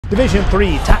Division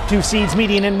 3, top 2 seeds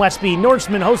meeting in Westby.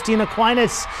 Norseman hosting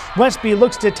Aquinas. Westby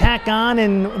looks to tack on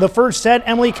in the first set.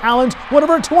 Emily Collins, one of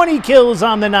her 20 kills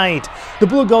on the night. The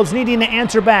Blue Goats needing to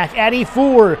answer back. Addie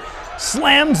Four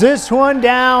slams this one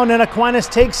down, and Aquinas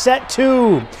takes set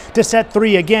 2. To set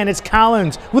 3 again, it's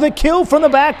Collins with a kill from the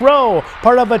back row,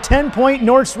 part of a 10-point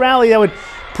Norse rally that would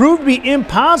prove to be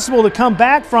impossible to come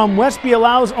back from. Westby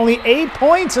allows only 8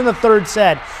 points in the third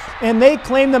set, and they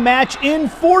claim the match in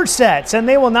 4 sets, and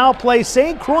they will now play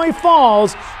St. Croix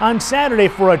Falls on Saturday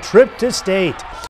for a trip to state.